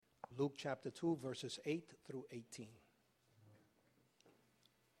Luke chapter 2, verses 8 through 18.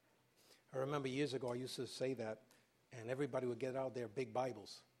 I remember years ago I used to say that, and everybody would get out their big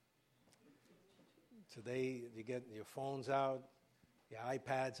Bibles. Today, you get your phones out, your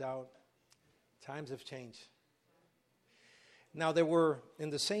iPads out. Times have changed. Now, there were, in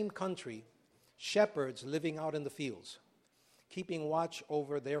the same country, shepherds living out in the fields, keeping watch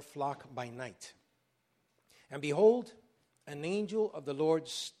over their flock by night. And behold, an angel of the Lord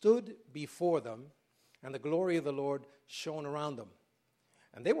stood before them, and the glory of the Lord shone around them.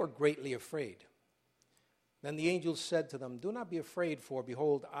 And they were greatly afraid. Then the angel said to them, "Do not be afraid, for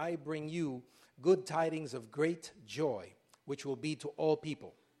behold, I bring you good tidings of great joy, which will be to all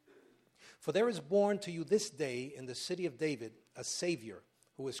people. For there is born to you this day in the city of David a Savior,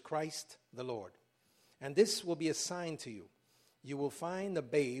 who is Christ the Lord. And this will be a sign to you. You will find the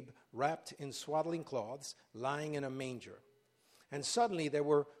babe wrapped in swaddling cloths, lying in a manger." And suddenly there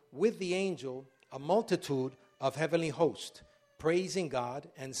were with the angel a multitude of heavenly hosts, praising God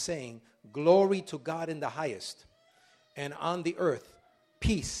and saying, "Glory to God in the highest, and on the earth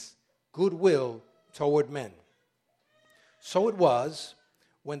peace, goodwill toward men." So it was,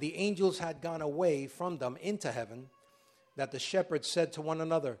 when the angels had gone away from them into heaven, that the shepherds said to one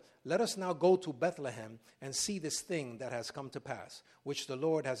another, "Let us now go to Bethlehem and see this thing that has come to pass, which the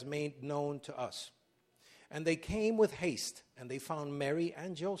Lord has made known to us." And they came with haste, and they found Mary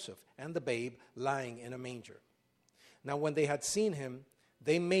and Joseph and the babe lying in a manger. Now when they had seen him,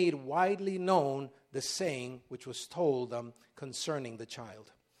 they made widely known the saying which was told them concerning the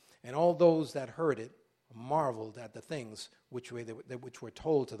child. And all those that heard it marveled at the things which were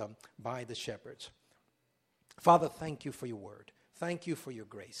told to them by the shepherds. Father, thank you for your word. Thank you for your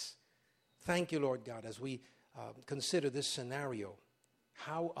grace. Thank you, Lord God, as we consider this scenario,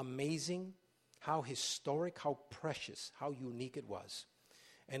 how amazing, how historic, how precious, how unique it was.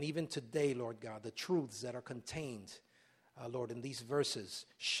 And even today, Lord God, the truths that are contained, Lord, in these verses,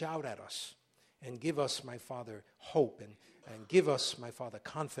 shout at us and give us, my Father, hope and give us, my Father,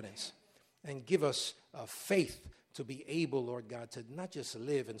 confidence and give us faith to be able, Lord God, to not just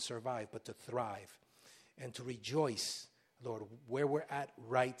live and survive, but to thrive and to rejoice, Lord, where we're at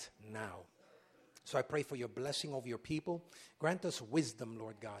right now. So I pray for your blessing over your people. Grant us wisdom,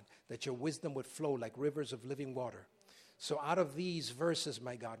 Lord God, that your wisdom would flow like rivers of living water. So out of these verses,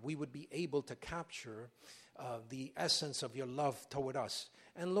 my God, we would be able to capture the essence of your love toward us.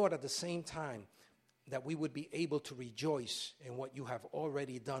 And Lord, at the same time, that we would be able to rejoice in what you have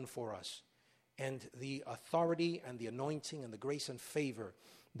already done for us and the authority and the anointing and the grace and favor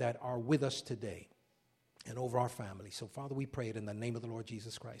that are with us today and over our family. So, Father, we pray it in the name of the Lord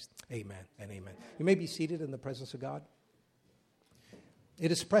Jesus Christ. Amen and amen. You may be seated in the presence of God.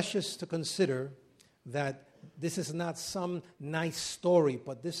 It is precious to consider that this is not some nice story,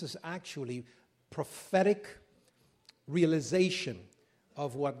 but this is actually prophetic realization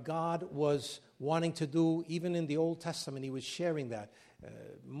of what God was wanting to do. Even in the Old Testament, he was sharing that.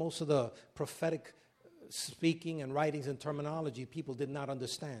 Most of the prophetic speaking and writings and terminology, people did not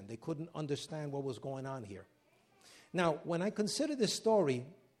understand. They couldn't understand what was going on here. Now, when I consider this story,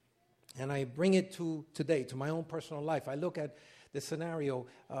 and I bring it to today, to my own personal life, I look at the scenario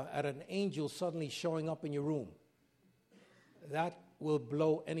at an angel suddenly showing up in your room. That will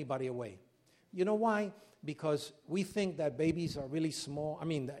blow anybody away. You know why? Because we think that babies are really small. I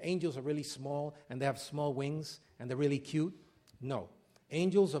mean, the angels are really small, and they have small wings, and they're really cute. No.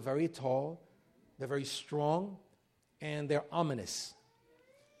 Angels are very tall, they're very strong, and they're ominous.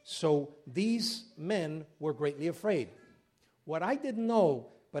 So these men were greatly afraid. What I didn't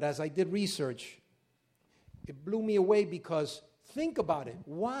know, but as I did research, it blew me away because think about it.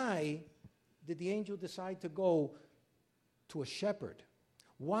 Why did the angel decide to go to a shepherd?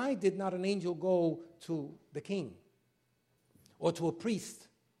 Why did not an angel go to the king or to a priest?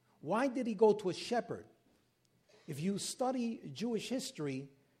 Why did he go to a shepherd? If you study Jewish history,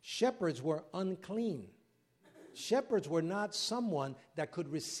 shepherds were unclean. Shepherds were not someone that could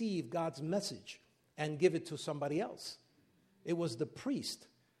receive God's message and give it to somebody else. It was the priest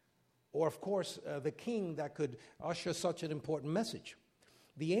or, of course, the king that could usher such an important message.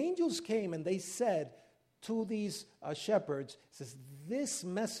 The angels came and they said to these shepherds, says, this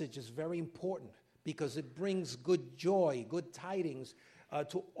message is very important because it brings good joy, good tidings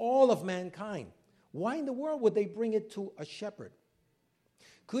to all of mankind. Why in the world would they bring it to a shepherd?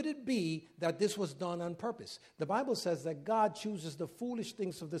 Could it be that this was done on purpose? The Bible says that God chooses the foolish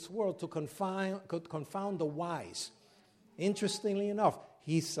things of this world to confound the wise. Interestingly enough,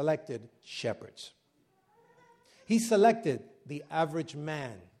 he selected shepherds. He selected the average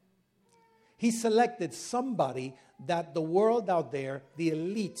man. He selected somebody that the world out there, the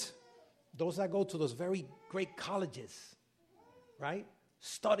elite, those that go to those very great colleges, right?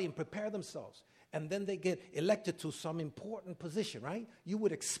 Study and prepare themselves. And then they get elected to some important position, right? You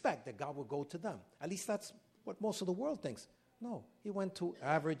would expect that God would go to them. At least that's what most of the world thinks. No, he went to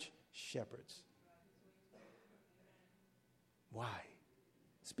average shepherds. Why?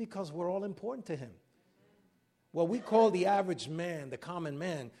 It's because we're all important to him. What we call the average man, the common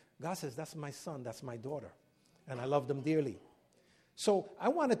man, God says, that's my son, that's my daughter. And I love them dearly. So I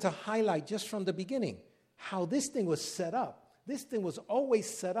wanted to highlight just from the beginning how this thing was set up. This thing was always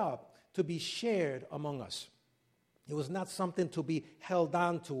set up to be shared among us. It was not something to be held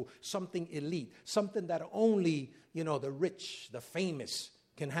on to, something elite, something that only, the rich, the famous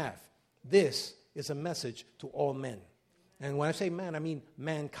can have. This is a message to all men. And when I say man, I mean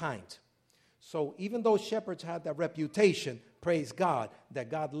mankind. So even though shepherds had that reputation, praise God,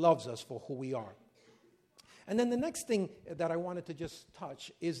 that God loves us for who we are. And then the next thing that I wanted to just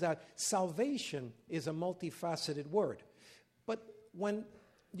touch is that salvation is a multifaceted word. But when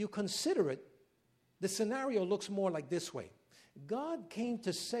you consider it, the scenario looks more like this way. God came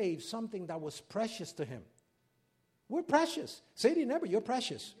to save something that was precious to him. We're precious. Say to your neighbor, you're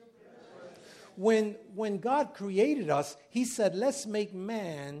precious. When God created us, he said, let's make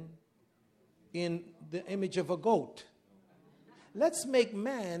man in the image of a goat. Let's make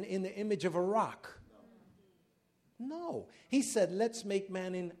man in the image of a rock. No. He said, let's make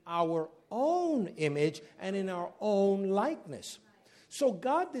man in our own image and in our own likeness. So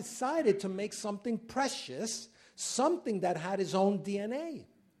God decided to make something precious, something that had his own DNA,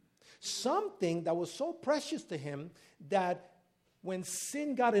 something that was so precious to him that when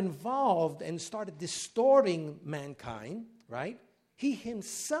sin got involved and started distorting mankind, right, he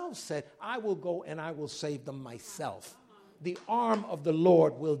himself said, I will go and I will save them myself. The arm of the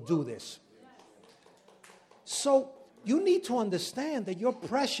Lord will do this. So you need to understand that you're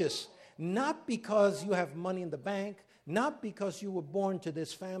precious, not because you have money in the bank, not because you were born to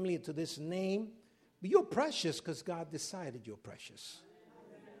this family, to this name, but you're precious because God decided you're precious.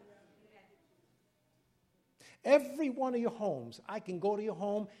 Every one of your homes, I can go to your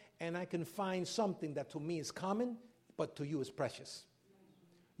home and I can find something that to me is common, but to you is precious.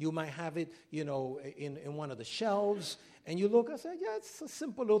 You might have it, in one of the shelves, and you look, I say, yeah, it's a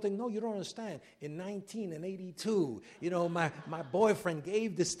simple little thing. No, you don't understand. In 1982, my boyfriend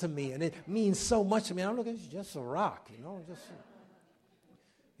gave this to me, and it means so much to me. I'm looking, it's just a rock,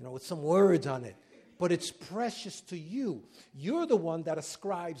 with some words on it. But it's precious to you. You're the one that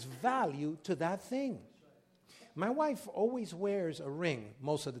ascribes value to that thing. My wife always wears a ring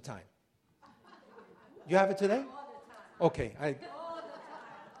most of the time. You have it today? Okay.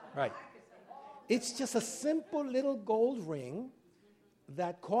 Right. It's just a simple little gold ring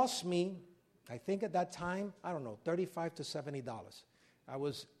that cost me, I think at that time, $35 to $70. I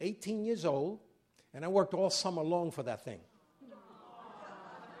was 18 years old, and I worked all summer long for that thing.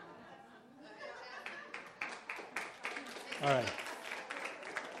 All right.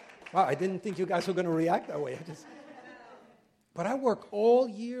 Wow, I didn't think you guys were going to react that way. But I worked all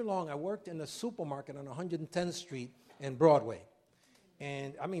year long. I worked in a supermarket on 110th Street and Broadway.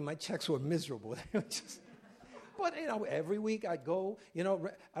 And, my checks were miserable. But, every week I'd go.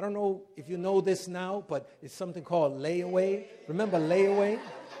 I don't know if you know this now, but it's something called layaway. Remember layaway?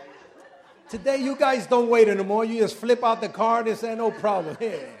 Today, you guys don't wait anymore. You just flip out the card and say, no problem.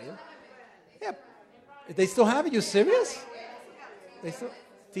 Yeah. They still have it? You serious?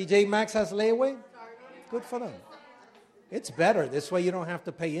 TJ Maxx has layaway? Good for them. It's better. This way you don't have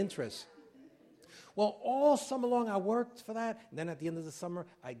to pay interest. Well, all summer long I worked for that. And then at the end of the summer,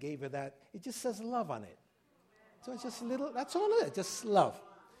 I gave her that. It just says love on it. So it's just a little, that's all it is, just love.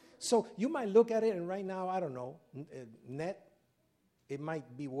 So you might look at it, and right now, I don't know, net, it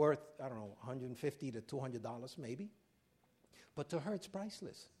might be worth, $150 to $200 maybe. But to her, it's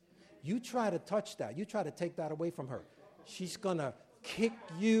priceless. You try to touch that. You try to take that away from her. She's going to kick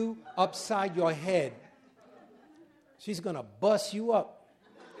you upside your head. She's going to bust you up.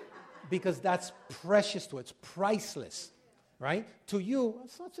 Because that's precious to her. It's priceless, right? To you,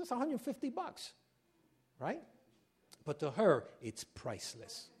 it's not just $150, right? But to her, it's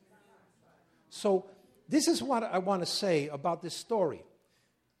priceless. So this is what I want to say about this story.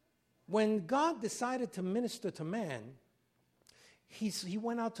 When God decided to minister to man, he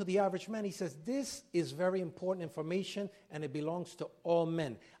went out to the average man. He says, this is very important information, and it belongs to all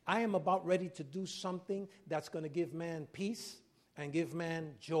men. I am about ready to do something that's going to give man peace and give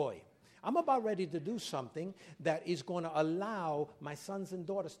man joy. I'm about ready to do something that is going to allow my sons and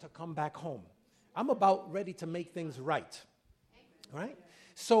daughters to come back home. I'm about ready to make things right. Right?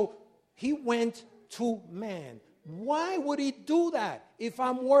 So he went to man. Why would he do that if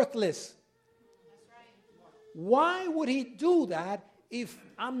I'm worthless? Why would he do that if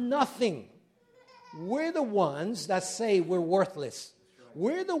I'm nothing? We're the ones that say we're worthless.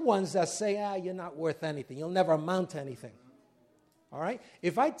 We're the ones that say, you're not worth anything. You'll never amount to anything. All right?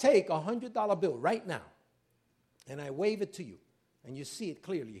 If I take a $100 bill right now and I wave it to you and you see it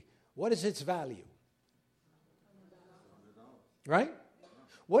clearly, what is its value? Right?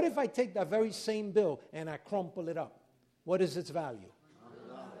 What if I take that very same bill and I crumple it up? What is its value?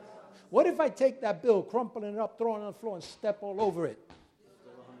 What if I take that bill, crumple it up, throw it on the floor and step all over it?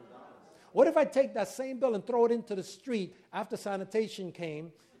 What if I take that same bill and throw it into the street after sanitation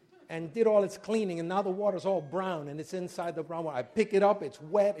came and did all its cleaning, and now the water's all brown and it's inside the brown water? I pick it up, it's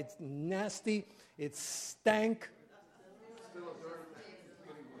wet, it's nasty, it's stank.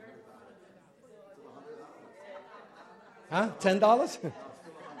 Huh? $10?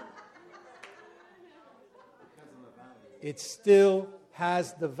 It still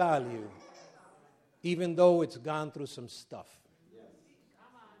has the value, even though it's gone through some stuff.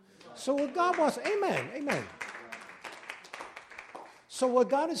 So what God wants, amen. So what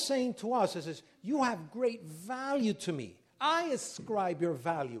God is saying to us is, you have great value to me. I ascribe your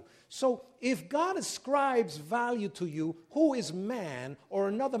value. So if God ascribes value to you, who is man or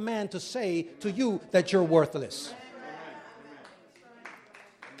another man to say to you that you're worthless?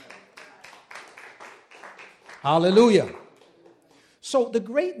 Hallelujah. So the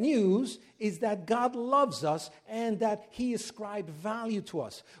great news is that God loves us and that he ascribed value to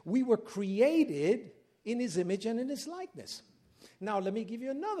us. We were created in his image and in his likeness. Now, let me give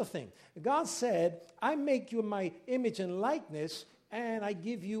you another thing. God said, I make you in my image and likeness, and I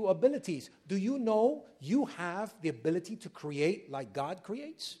give you abilities. Do you know you have the ability to create like God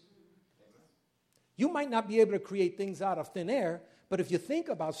creates? You might not be able to create things out of thin air, but if you think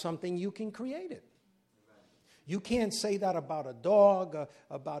about something, you can create it. You can't say that about a dog,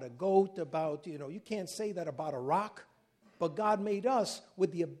 about a goat, you can't say that about a rock. But God made us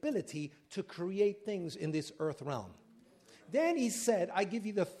with the ability to create things in this earth realm. Then he said, I give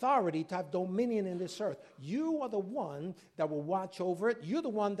you the authority to have dominion in this earth. You are the one that will watch over it. You're the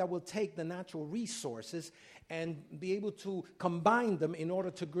one that will take the natural resources and be able to combine them in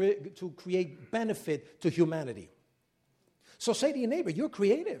order to create benefit to humanity. So say to your neighbor, you're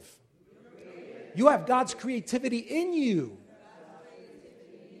creative. You have God's creativity in you.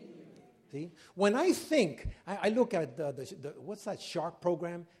 See? When I think, I look at the what's that shark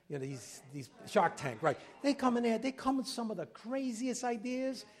program? You know, these Shark Tank, right? They come in there, they come with some of the craziest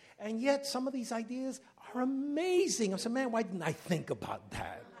ideas, and yet some of these ideas are amazing. I said, man, why didn't I think about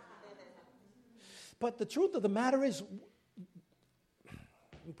that? But the truth of the matter is,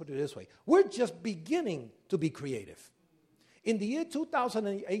 let me put it this way, we're just beginning to be creative. In the year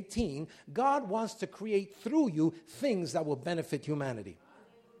 2018, God wants to create through you things that will benefit humanity.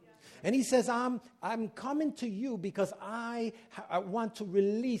 And he says, I'm coming to you because I want to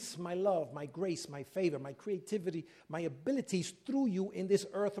release my love, my grace, my favor, my creativity, my abilities through you in this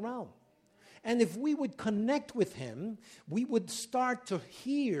earth realm. And if we would connect with him, we would start to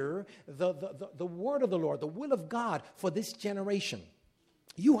hear the word of the Lord, the will of God for this generation.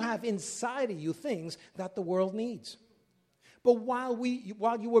 You have inside of you things that the world needs. But while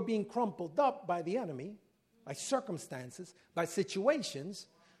you were being crumpled up by the enemy, by circumstances, by situations,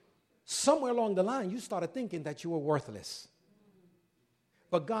 somewhere along the line, you started thinking that you were worthless.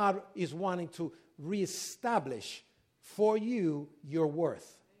 But God is wanting to reestablish for you your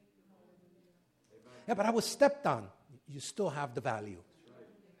worth. Yeah, but I was stepped on. You still have the value.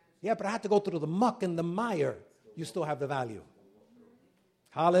 Yeah, but I had to go through the muck and the mire. You still have the value.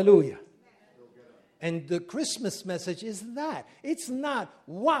 Hallelujah. And the Christmas message is that. It's not,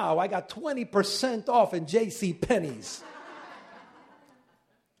 wow, I got 20% off in JCPenney's.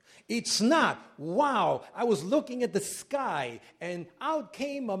 It's not, wow, I was looking at the sky and out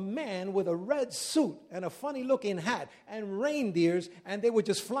came a man with a red suit and a funny looking hat and reindeers and they were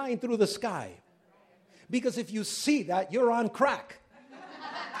just flying through the sky. Because if you see that, you're on crack.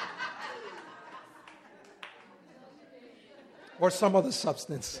 Or some other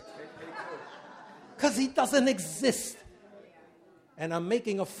substance. Because he doesn't exist. And I'm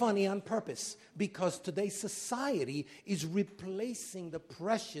making a funny on purpose because today's society is replacing the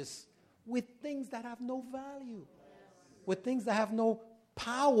precious with things that have no value, with things that have no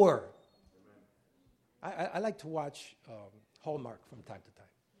power. I like to watch Hallmark from time to time.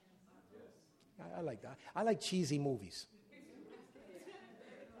 I like that. I like cheesy movies.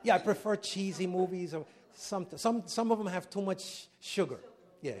 Yeah, I prefer cheesy movies. Some of them have too much sugar.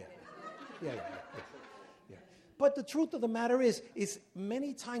 Yeah. But the truth of the matter is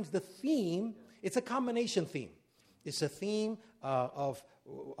many times the theme, it's a combination theme. It's a theme of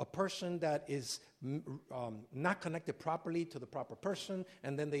a person that is not connected properly to the proper person,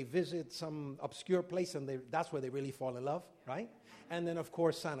 and then they visit some obscure place, and that's where they really fall in love, right? And then, of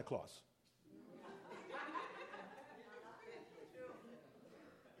course, Santa Claus.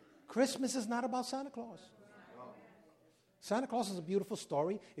 Christmas is not about Santa Claus. Santa Claus is a beautiful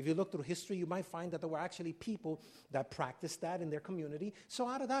story. If you look through history, you might find that there were actually people that practiced that in their community. So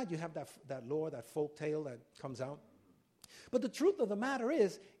out of that, you have that lore, that folk tale that comes out. But the truth of the matter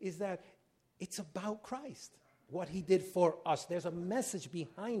is that it's about Christ, what he did for us. There's a message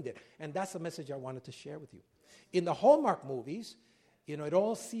behind it, and that's the message I wanted to share with you. In the Hallmark movies, it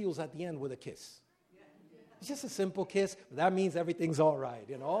all seals at the end with a kiss. It's just a simple kiss, but that means everything's all right.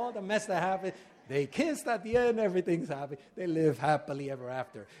 All the mess that happened, they kissed at the end, everything's happy. They live happily ever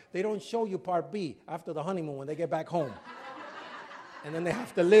after. They don't show you part B after the honeymoon when they get back home. And then they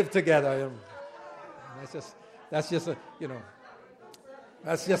have to live together.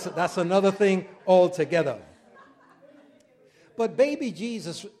 That's another thing altogether. But baby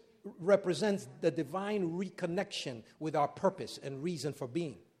Jesus represents the divine reconnection with our purpose and reason for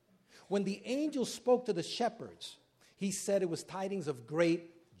being. When the angel spoke to the shepherds, he said it was tidings of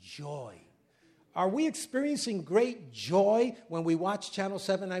great joy. Are we experiencing great joy when we watch Channel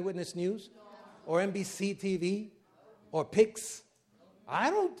 7 Eyewitness News or NBC TV or PIX?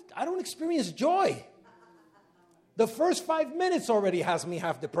 I don't experience joy. The first 5 minutes already has me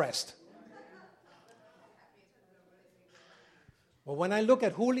half depressed. But when I look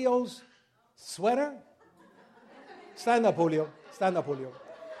at Julio's sweater, stand up, Julio. Stand up, Julio.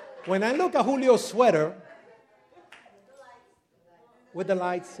 When I look at Julio's sweater, with the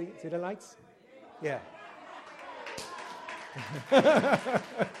lights, see the lights? Yeah.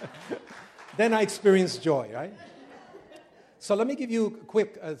 Then I experience joy, right? So let me give you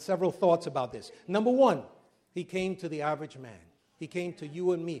quick several thoughts about this. Number one, he came to the average man. He came to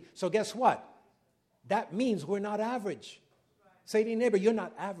you and me. So guess what? That means we're not average. Say to your neighbor, you're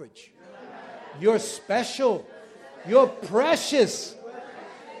not average. You're special. You're precious.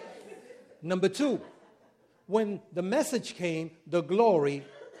 Number two, when the message came, the glory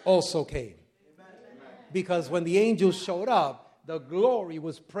also came. Because when the angels showed up, the glory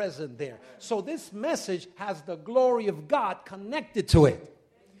was present there. So this message has the glory of God connected to it.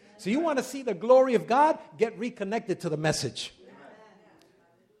 So you want to see the glory of God? Get reconnected to the message.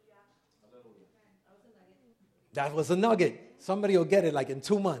 That was a nugget. Somebody will get it like in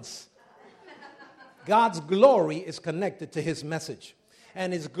 2 months. God's glory is connected to his message.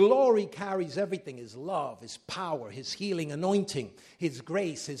 And his glory carries everything. His love, his power, his healing anointing, his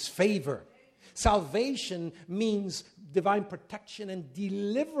grace, his favor. Salvation means divine protection and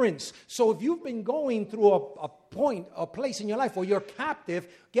deliverance. So if you've been going through a place in your life where you're captive,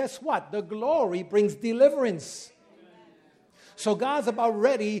 guess what? The glory brings deliverance. So God's about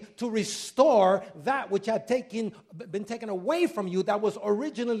ready to restore that which had been taken away from you that was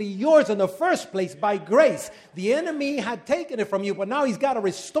originally yours in the first place by grace. The enemy had taken it from you, but now he's got to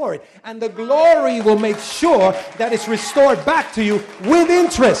restore it. And the glory will make sure that it's restored back to you with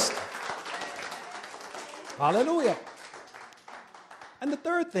interest. Hallelujah. And the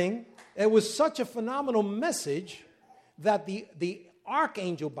third thing, it was such a phenomenal message that the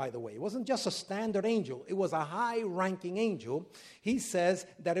archangel, by the way, it wasn't just a standard angel. It was a high-ranking angel. He says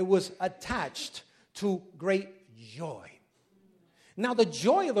that it was attached to great joy. Now, the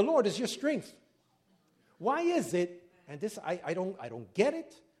joy of the Lord is your strength. Why is it, and this, I don't get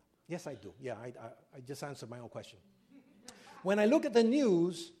it. Yes, I do. Yeah, I just answered my own question. When I look at the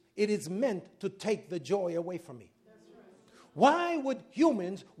news, it is meant to take the joy away from me. Why would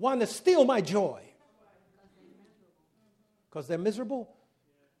humans want to steal my joy? Because they're miserable?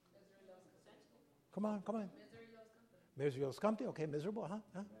 Come on. Misery loves company. Okay, miserable,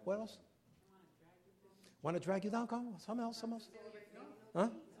 huh? What else? Want to drag you down? Come on. Something else? Huh?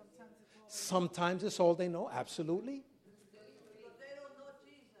 Sometimes it's all they know. Absolutely.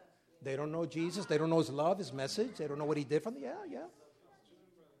 They don't know Jesus. They don't know his love, his message. They don't know what he did for them. Yeah.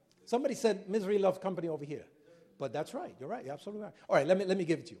 Somebody said misery loves company over here. But that's right. You're right. You're absolutely right. All right, let me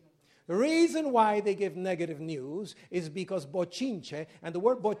give it to you. The reason why they give negative news is because bochinche, and the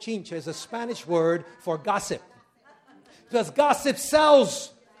word bochinche is a Spanish word for gossip. Because gossip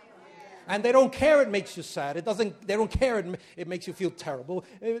sells. And they don't care it makes you sad. They don't care it makes you feel terrible.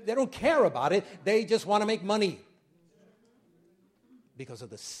 They don't care about it. They just want to make money. Because of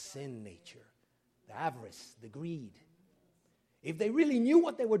the sin nature, the avarice, the greed. If they really knew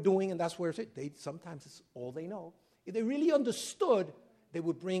what they were doing, and that's where sometimes it's all they know. If they really understood, they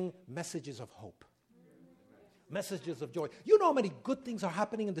would bring messages of hope. Messages of joy. You know how many good things are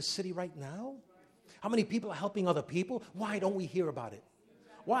happening in the city right now? How many people are helping other people? Why don't we hear about it?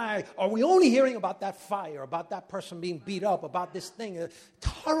 Why are we only hearing about that fire, about that person being beat up, about this thing? It's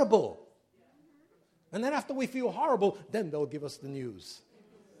horrible. And then after we feel horrible, then they'll give us the news.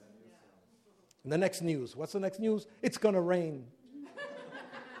 And the next news. What's the next news? It's going to rain.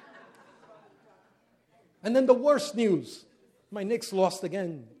 And then the worst news. My Knicks lost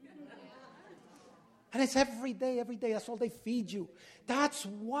again. And it's every day, every day. That's all they feed you. That's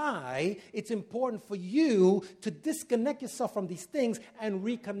why it's important for you to disconnect yourself from these things and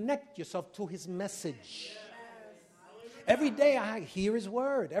reconnect yourself to his message. Every day I hear his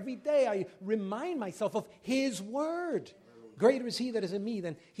word. Every day I remind myself of his word. Greater is he that is in me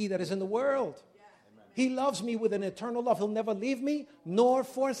than he that is in the world. He loves me with an eternal love. He'll never leave me nor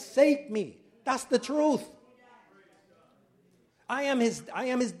forsake me. That's the truth. I am his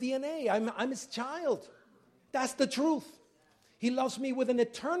DNA. I'm his child. That's the truth. He loves me with an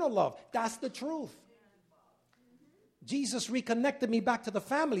eternal love. That's the truth. Jesus reconnected me back to the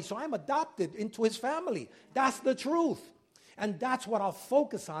family, so I'm adopted into his family. That's the truth. And that's what I'll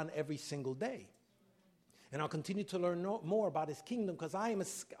focus on every single day. And I'll continue to learn more about his kingdom because I am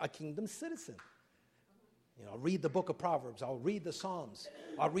a kingdom citizen. I'll read the book of Proverbs. I'll read the Psalms.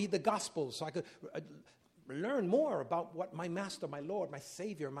 I'll read the Gospels so I could learn more about what my Master, my Lord, my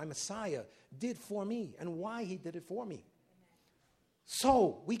Savior, my Messiah did for me and why he did it for me.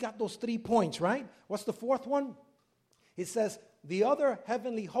 So we got those 3 points, right? What's the fourth one? It says, the other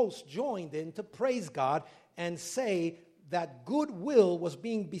heavenly hosts joined in to praise God and say that goodwill was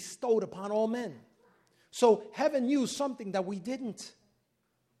being bestowed upon all men. So heaven knew something that we didn't.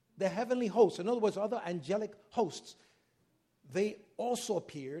 The heavenly hosts, in other words, other angelic hosts, they also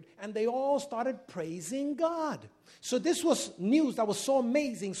appeared and they all started praising God. So this was news that was so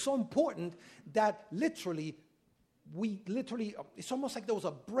amazing, so important that it's almost like there was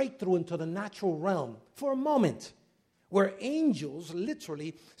a breakthrough into the natural realm for a moment where angels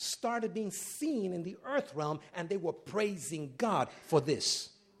literally started being seen in the earth realm and they were praising God for this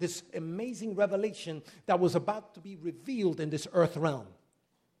amazing revelation that was about to be revealed in this earth realm.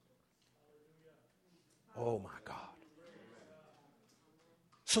 Oh my God.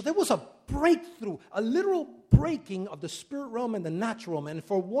 So there was a breakthrough, a literal breaking of the spirit realm and the natural realm. And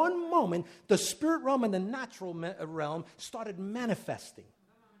for one moment, the spirit realm and the natural realm started manifesting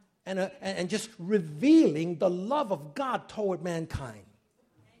and just revealing the love of God toward mankind.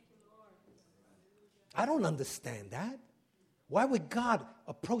 I don't understand that. Why would God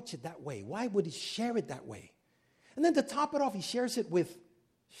approach it that way? Why would he share it that way? And then to top it off, he shares it with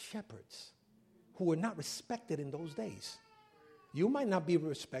shepherds who were not respected in those days. You might not be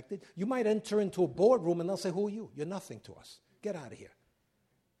respected. You might enter into a boardroom and they'll say, who are you? You're nothing to us. Get out of here.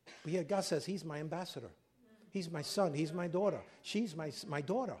 But yet God says, he's my ambassador. He's my son. He's my daughter. She's my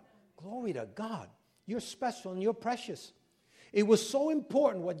daughter. Glory to God. You're special and you're precious. It was so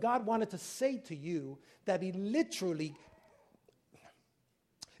important what God wanted to say to you that he literally,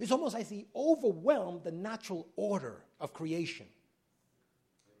 it's almost like he overwhelmed the natural order of creation.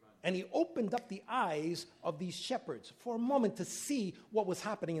 And he opened up the eyes of these shepherds for a moment to see what was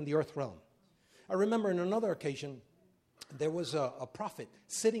happening in the earth realm. I remember in another occasion, there was a prophet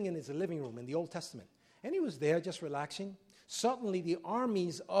sitting in his living room in the Old Testament. And he was there just relaxing. Suddenly, the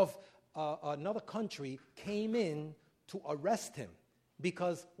armies of another country came in to arrest him.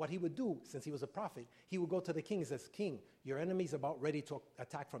 Because what he would do, since he was a prophet, he would go to the king and says, King, your enemy's about ready to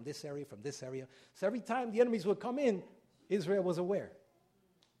attack from this area, from this area. So every time the enemies would come in, Israel was aware.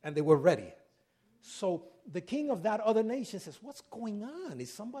 And they were ready. So the king of that other nation says, what's going on?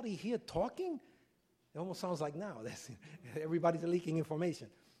 Is somebody here talking? It almost sounds like now. Everybody's leaking information.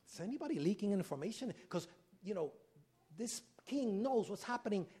 Is anybody leaking information? Because, this king knows what's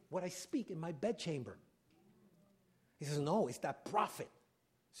happening when I speak in my bedchamber. He says, no, it's that prophet.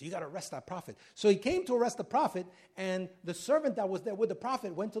 So you got to arrest that prophet. So he came to arrest the prophet, and the servant that was there with the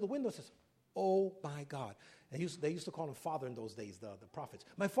prophet went to the window and says, oh my God. They used to call him father in those days, the prophets.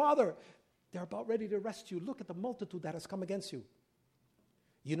 My father, they're about ready to arrest you. Look at the multitude that has come against you.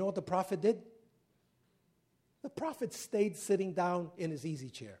 You know what the prophet did? The prophet stayed sitting down in his easy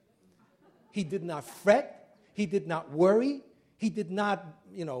chair. He did not fret. He did not worry. He did not,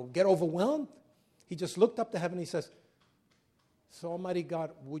 get overwhelmed. He just looked up to heaven and he says, so Almighty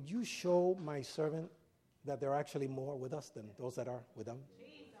God, would you show my servant that there are actually more with us than those that are with them?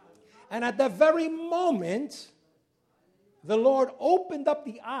 And at that very moment, the Lord opened up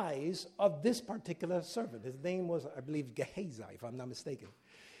the eyes of this particular servant. His name was, I believe, Gehazi, if I'm not mistaken.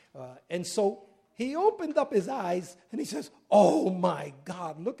 And so he opened up his eyes and he says, oh my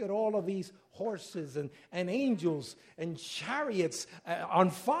God, look at all of these horses and angels and chariots on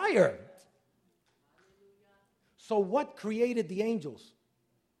fire. So what created the angels?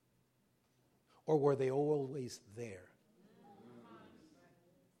 or were they always there?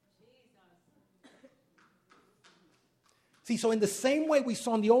 See, so in the same way we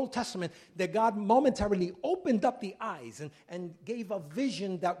saw in the Old Testament that God momentarily opened up the eyes and gave a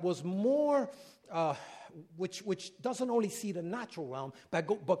vision that was more, which doesn't only see the natural realm,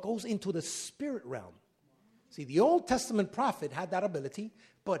 but goes into the spirit realm. See, the Old Testament prophet had that ability,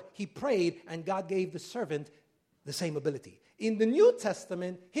 but he prayed and God gave the servant the same ability. In the New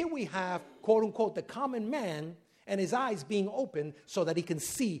Testament, here we have, quote unquote, the common man and his eyes being opened so that he can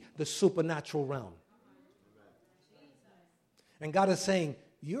see the supernatural realm. And God is saying,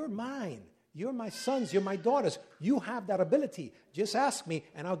 you're mine. You're my sons. You're my daughters. You have that ability. Just ask me,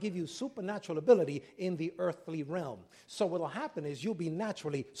 and I'll give you supernatural ability in the earthly realm. So what will happen is you'll be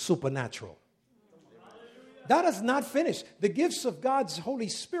naturally supernatural. That is not finished. The gifts of God's Holy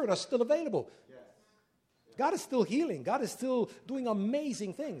Spirit are still available. God is still healing. God is still doing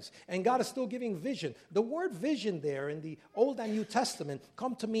amazing things. And God is still giving vision. The word vision there in the Old and New Testament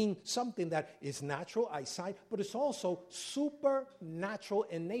come to mean something that is natural eyesight, but it's also supernatural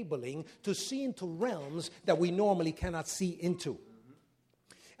enabling to see into realms that we normally cannot see into.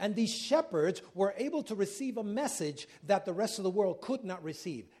 And these shepherds were able to receive a message that the rest of the world could not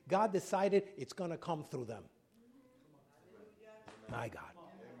receive. God decided it's going to come through them. My God.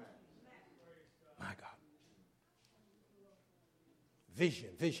 My God.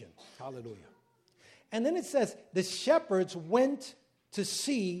 Vision. Hallelujah. And then it says, the shepherds went to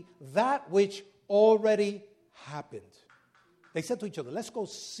see that which already happened. They said to each other, let's go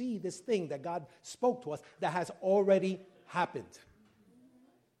see this thing that God spoke to us that has already happened.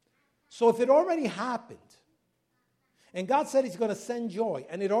 So if it already happened, and God said he's going to send joy,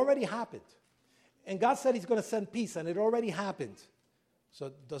 and it already happened, and God said he's going to send peace, and it already happened,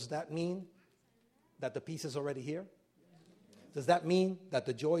 so does that mean that the peace is already here? Does that mean that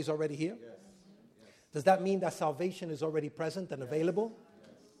the joy is already here? Yes. Does that mean that salvation is already present and available? Yes.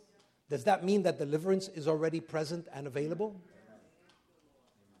 Does that mean that deliverance is already present and available?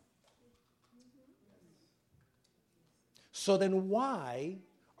 So then why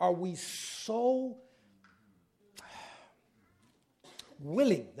are we so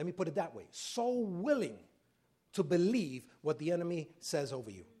willing, let me put it that way, so willing to believe what the enemy says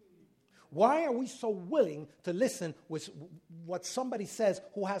over you? Why are we so willing to listen with what somebody says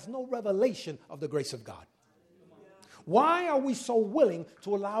who has no revelation of the grace of God? Why are we so willing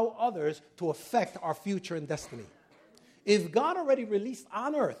to allow others to affect our future and destiny? If God already released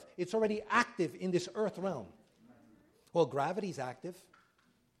on earth, it's already active in this earth realm. Well, gravity is active,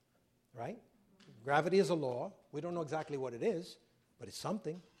 right? Gravity is a law. We don't know exactly what it is, but it's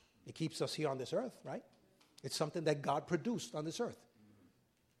something. It keeps us here on this earth, right? It's something that God produced on this earth.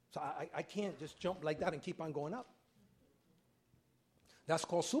 So I can't just jump like that and keep on going up. That's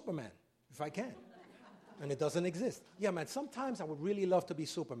called Superman, if I can. And it doesn't exist. Yeah, man, sometimes I would really love to be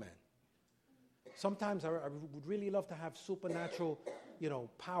Superman. Sometimes I would really love to have supernatural,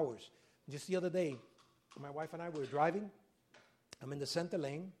 powers. Just the other day, my wife and I were driving. I'm in the center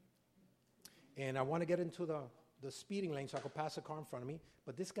lane. And I want to get into the speeding lane so I could pass a car in front of me.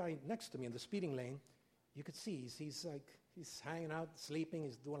 But this guy next to me in the speeding lane, you could see he's hanging out, sleeping.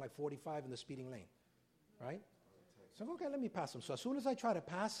 He's doing like 45 in the speeding lane, right? So, okay, let me pass him. So as soon as I try to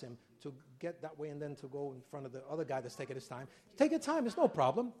pass him to get that way and then to go in front of the other guy that's taking his time, take your time. It's no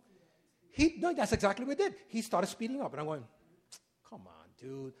problem. That's exactly what he did. He started speeding up. And I'm going, come on,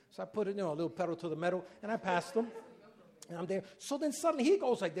 dude. So I put a little pedal to the metal, and I passed him. And I'm there. So then suddenly he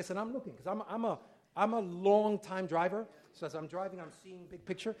goes like this, and I'm looking. Because I'm a long-time driver. So as I'm driving, I'm seeing big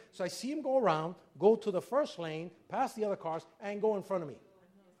picture. So I see him go around, go to the first lane, pass the other cars, and go in front of me.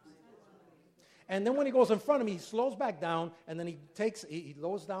 And then when he goes in front of me, he slows back down, and then he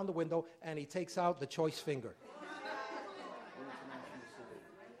lowers down the window, and he takes out the choice finger.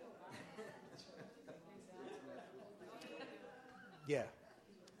 Yeah.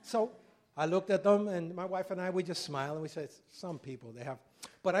 So I looked at them, and my wife and I, we just smiled, and we said, some people, they have.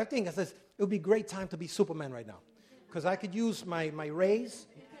 But I said, it would be a great time to be Superman right now. Because I could use my raise,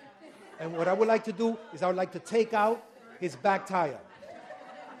 and what I would like to do is I would like to take out his back tire.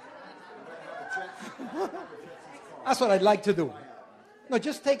 That's what I'd like to do. No,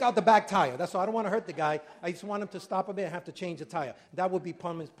 just take out the back tire. That's all. I don't want to hurt the guy. I just want him to stop a bit and have to change the tire. That would be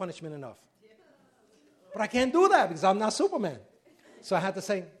punishment enough. But I can't do that because I'm not Superman. So I had to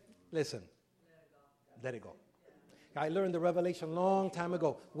say, listen, let it go. I learned the revelation a long time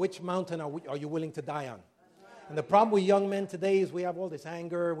ago. Which mountain are you willing to die on? And the problem with young men today is we have all this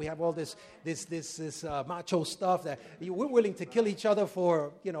anger, we have all this macho stuff that we're willing to kill each other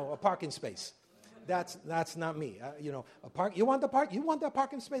for, a parking space. That's not me. You want that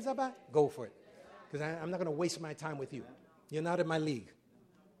parking space that bad? Go for it. Because I'm not going to waste my time with you. You're not in my league.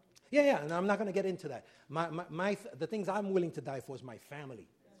 Yeah, and I'm not going to get into that. The things I'm willing to die for is my family.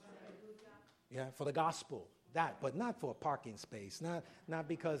 Yeah, for the gospel, that, but not for a parking space. Not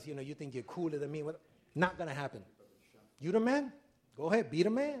because, you think you're cooler than me. Not going to happen. You the man? Go ahead, be the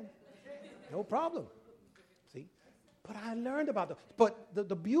man. No problem. See? But I learned about that. But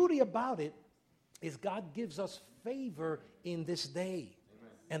the beauty about it is God gives us favor in this day.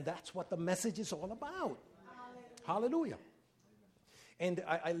 Amen. And that's what the message is all about. Hallelujah. And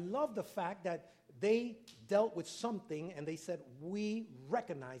I love the fact that they dealt with something and they said, we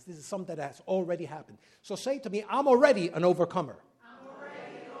recognize this is something that has already happened. So say to me, I'm already an overcomer.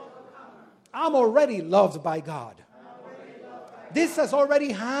 I'm already loved by God. This has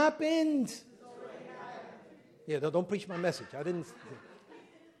already happened. Yeah, don't preach my message.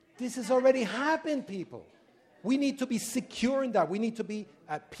 This has already happened, people. We need to be secure in that. We need to be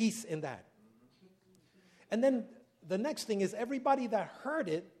at peace in that. And then the next thing is everybody that heard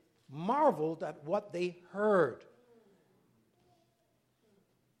it marveled at what they heard.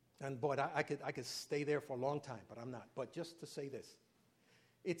 And boy, I could stay there for a long time, but I'm not. But just to say this.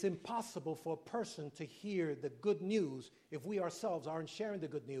 It's impossible for a person to hear the good news if we ourselves aren't sharing the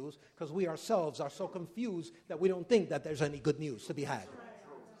good news, because we ourselves are so confused that we don't think that there's any good news to be had.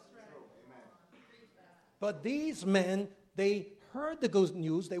 But these men, they heard the good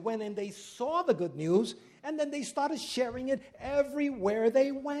news, they went and they saw the good news, and then they started sharing it everywhere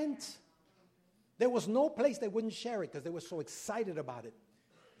they went. There was no place they wouldn't share it because they were so excited about it.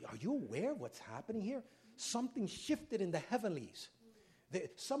 Are you aware of what's happening here? Something shifted in the heavenlies.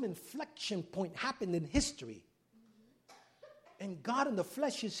 Some inflection point happened in history. And God in the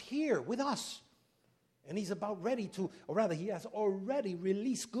flesh is here with us. And he's about ready to, or rather he has already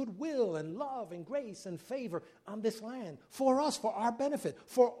released goodwill and love and grace and favor on this land for us, for our benefit,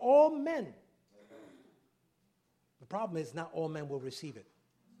 for all men. The problem is not all men will receive it.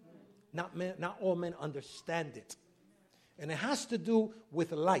 Not all men understand it. And it has to do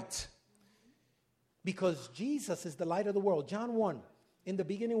with light. Because Jesus is the light of the world. John 1. In the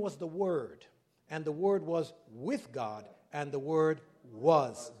beginning was the Word, and the Word was with God, and the Word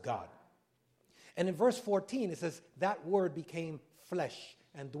was God. And in verse 14, it says, that Word became flesh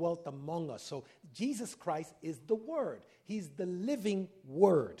and dwelt among us. So Jesus Christ is the Word. He's the living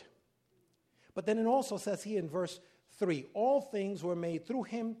Word. But then it also says here in verse 3, all things were made through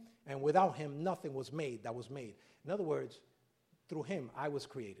him, and without him nothing was made that was made. In other words, through him I was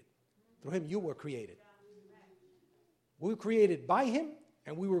created. Through him you were created. We were created by him,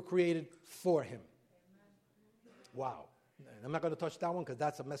 and we were created for him. Wow. I'm not going to touch that one because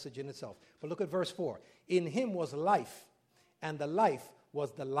that's a message in itself. But look at verse 4. In him was life, and the life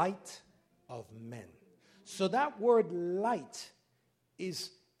was the light of men. So that word light is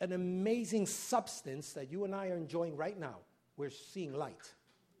an amazing substance that you and I are enjoying right now. We're seeing light,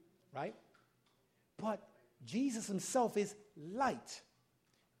 right? But Jesus himself is light,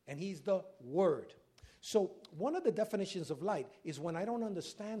 and he's the Word. So one of the definitions of light is when I don't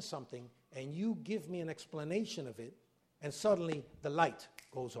understand something and you give me an explanation of it, and suddenly the light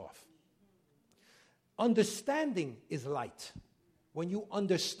goes off. Understanding is light. When you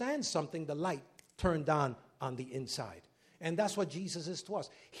understand something, the light turned on the inside. And that's what Jesus is to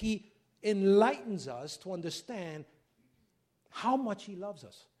us. He enlightens us to understand how much he loves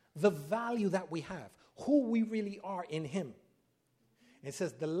us, the value that we have, who we really are in him. It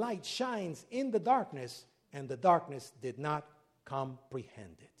says the light shines in the darkness, and the darkness did not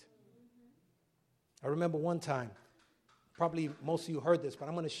comprehend it. I remember one time, probably most of you heard this, but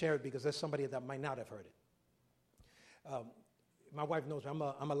I'm going to share it because there's somebody that might not have heard it. My wife knows me.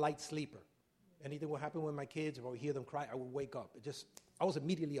 I'm a light sleeper. Anything will happen with my kids, if I would hear them cry, I would wake up. I was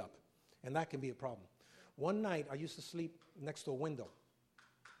immediately up, and that can be a problem. One night, I used to sleep next to a window.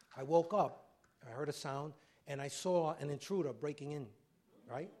 I woke up, I heard a sound, and I saw an intruder breaking in.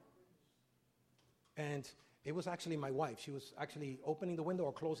 Right? And it was actually my wife. She was actually opening the window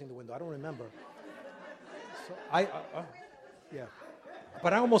or closing the window. I don't remember. So yeah.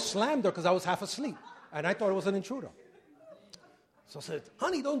 But I almost slammed her because I was half asleep. And I thought it was an intruder. So I said,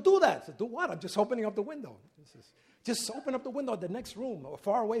 honey, don't do that. I said, do what? I'm just opening up the window. Just open up the window in the next room or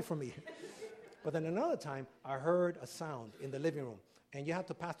far away from me. But then another time, I heard a sound in the living room. And you had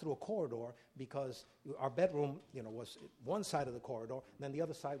to pass through a corridor because our bedroom, was one side of the corridor, and then the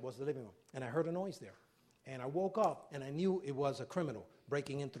other side was the living room. And I heard a noise there. And I woke up, and I knew it was a criminal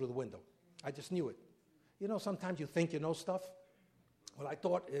breaking in through the window. I just knew it. Sometimes you think you know stuff. Well, I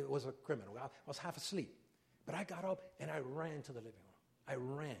thought it was a criminal. I was half asleep. But I got up, and I ran to the living room. I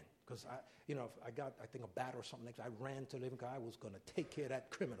ran because, I got, a bat or something. I ran to the living room because I was going to take care of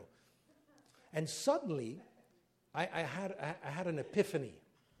that criminal. And suddenly, I had an epiphany.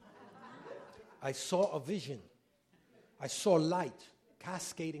 I saw a vision. I saw light,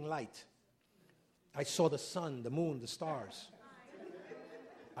 cascading light. I saw the sun, the moon, the stars.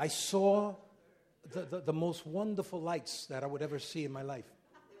 I saw the most wonderful lights that I would ever see in my life.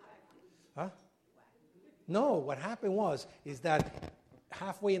 Huh? No, what happened is that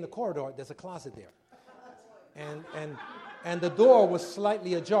halfway in the corridor, there's a closet there. And the door was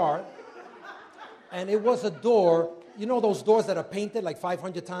slightly ajar. And it was a door, you know those doors that are painted like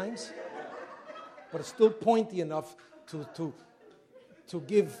 500 times? But it's still pointy enough to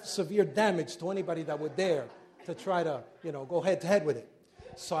give severe damage to anybody that would dare to try to, go head to head with it.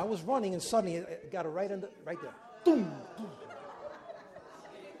 So I was running, and suddenly it got it right there. Boom, boom.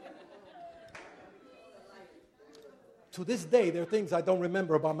 To this day, there are things I don't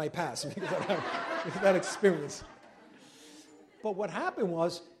remember about my past because of that experience. But what happened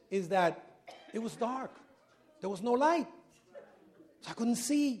is that it was dark. There was no light. So I couldn't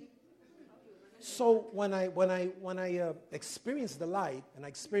see. So when I experienced the light, and I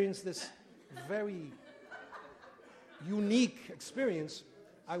experienced this very unique experience,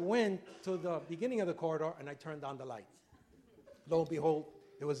 I went to the beginning of the corridor and I turned on the light. Lo and behold,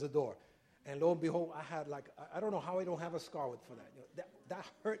 it was the door. And lo and behold, I had I don't know how I don't have a scar for that. That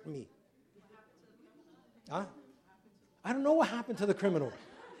hurt me. Huh? I don't know what happened to the criminal.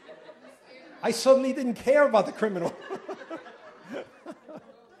 I suddenly didn't care about the criminal.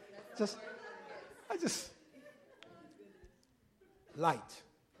 Light.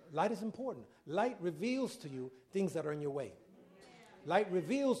 Light is important. Light reveals to you things that are in your way. Light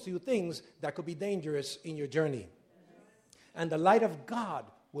reveals to you things that could be dangerous in your journey. And the light of God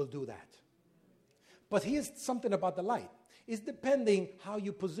will do that. But here's something about the light. It's depending how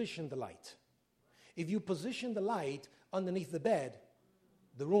you position the light. If you position the light underneath the bed,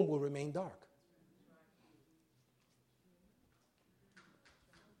 the room will remain dark.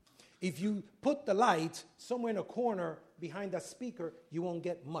 If you put the light somewhere in a corner behind that speaker, you won't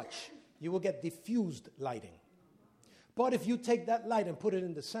get much. You will get diffused lighting. But if you take that light and put it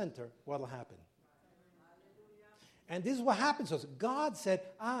in the center, what will happen? And this is what happens to us. God said,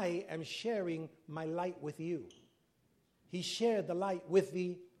 I am sharing my light with you. He shared the light with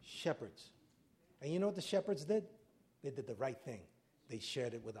the shepherds. And you know what the shepherds did? They did the right thing. They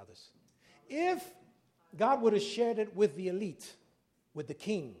shared it with others. If God would have shared it with the elite, with the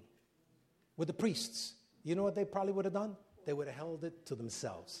king, with the priests, you know what they probably would have done? They would have held it to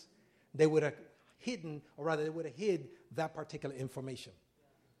themselves. They would have hidden, or rather, they would have hid that particular information.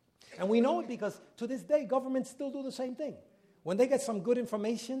 And we know it because to this day, governments still do the same thing. When they get some good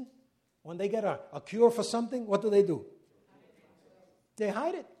information, when they get a cure for something, what do? They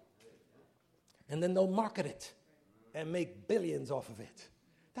hide it. And then they'll market it and make billions off of it.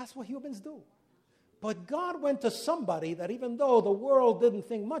 That's what humans do. But God went to somebody that even though the world didn't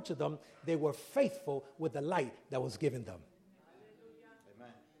think much of them, they were faithful with the light that was given them.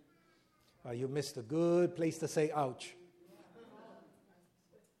 Amen. You missed a good place to say ouch.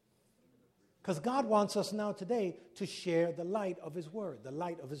 Because God wants us now today to share the light of His word, the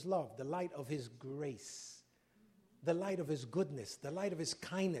light of His love, the light of His grace, the light of His goodness, the light of His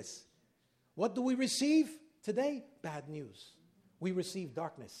kindness. What do we receive today? Bad news. We receive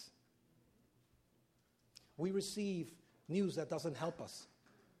darkness. We receive news that doesn't help us.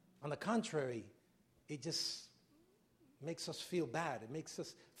 On the contrary, it just makes us feel bad. It makes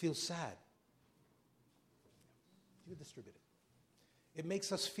us feel sad. You distribute it. It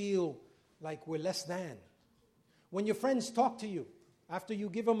makes us feel like we're less than. When your friends talk to you, after you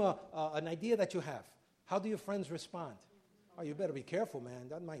give them an idea that you have, how do your friends respond? Oh, you better be careful, man.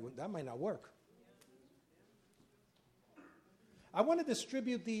 That might not work. I want to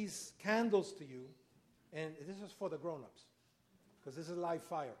distribute these candles to you, and this is for the grown-ups, because this is live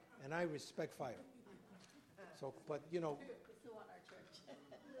fire, and I respect fire. So, but we still want our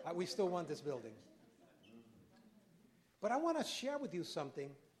church. We still want this building. But I want to share with you something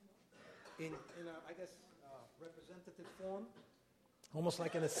in a representative form, almost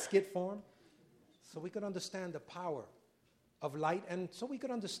like in a skit form, so we could understand the power of light, and so we could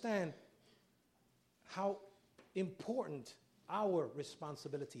understand how important our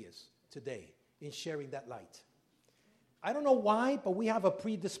responsibility is today in sharing that light. I don't know why, but we have a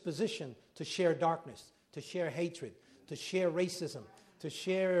predisposition to share darkness, to share hatred, to share racism, to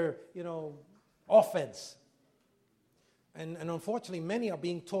share, offense. And unfortunately, many are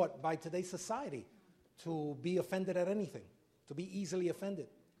being taught by today's society to be offended at anything, to be easily offended,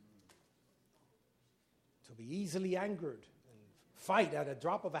 to be easily angered, and fight at a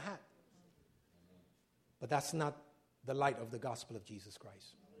drop of a hat. But that's not the light of the gospel of Jesus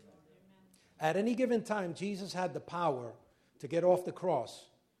Christ. At any given time, Jesus had the power to get off the cross,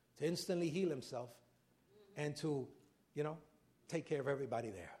 to instantly heal himself, and to, take care of everybody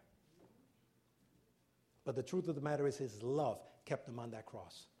there. But the truth of the matter is his love kept him on that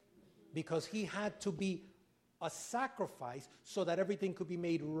cross. Because he had to be a sacrifice so that everything could be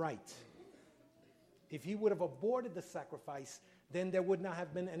made right. If he would have aborted the sacrifice, then there would not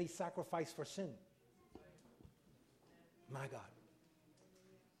have been any sacrifice for sin. My God.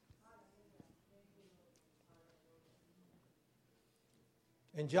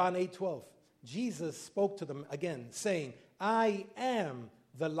 In John 8:12, Jesus spoke to them again, saying, I am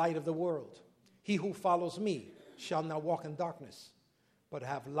the light of the world. He who follows me shall not walk in darkness, but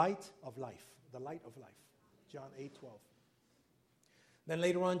have light of life. The light of life. John 8:12. Then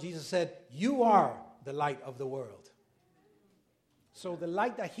later on, Jesus said, you are the light of the world. So the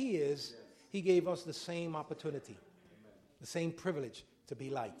light that he is, he gave us the same opportunity, the same privilege to be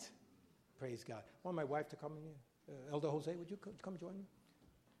light. Praise God. I want my wife to come in here. Elder Jose, would you come join me?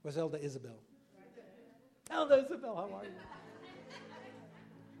 Where's Elder Isabel? Elder Isabel, how are you?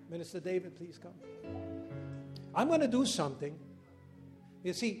 Minister David, please come. I'm going to do something.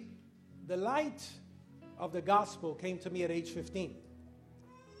 You see, the light of the gospel came to me at age 15.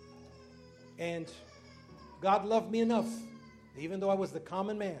 And God loved me enough, even though I was the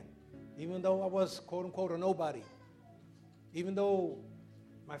common man, even though I was, quote unquote, a nobody, even though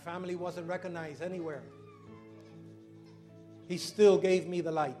my family wasn't recognized anywhere, he still gave me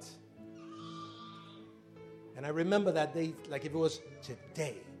the light. And I remember that day like if it was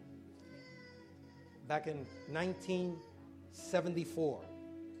today. Back in 1974,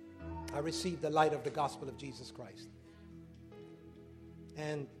 I received the light of the gospel of Jesus Christ.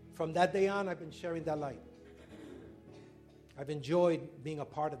 And from that day on, I've been sharing that light. I've enjoyed being a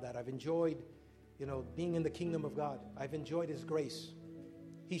part of that. I've enjoyed, being in the kingdom of God. I've enjoyed his grace.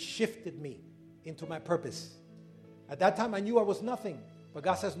 He shifted me into my purpose. At that time, I knew I was nothing. But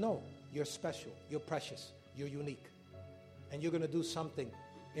God says, no, you're special. You're precious. You're unique. And you're going to do something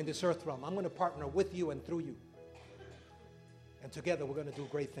in this earth realm. I'm going to partner with you and through you. And together, we're going to do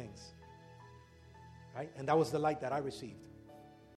great things. Right? And that was the light that I received.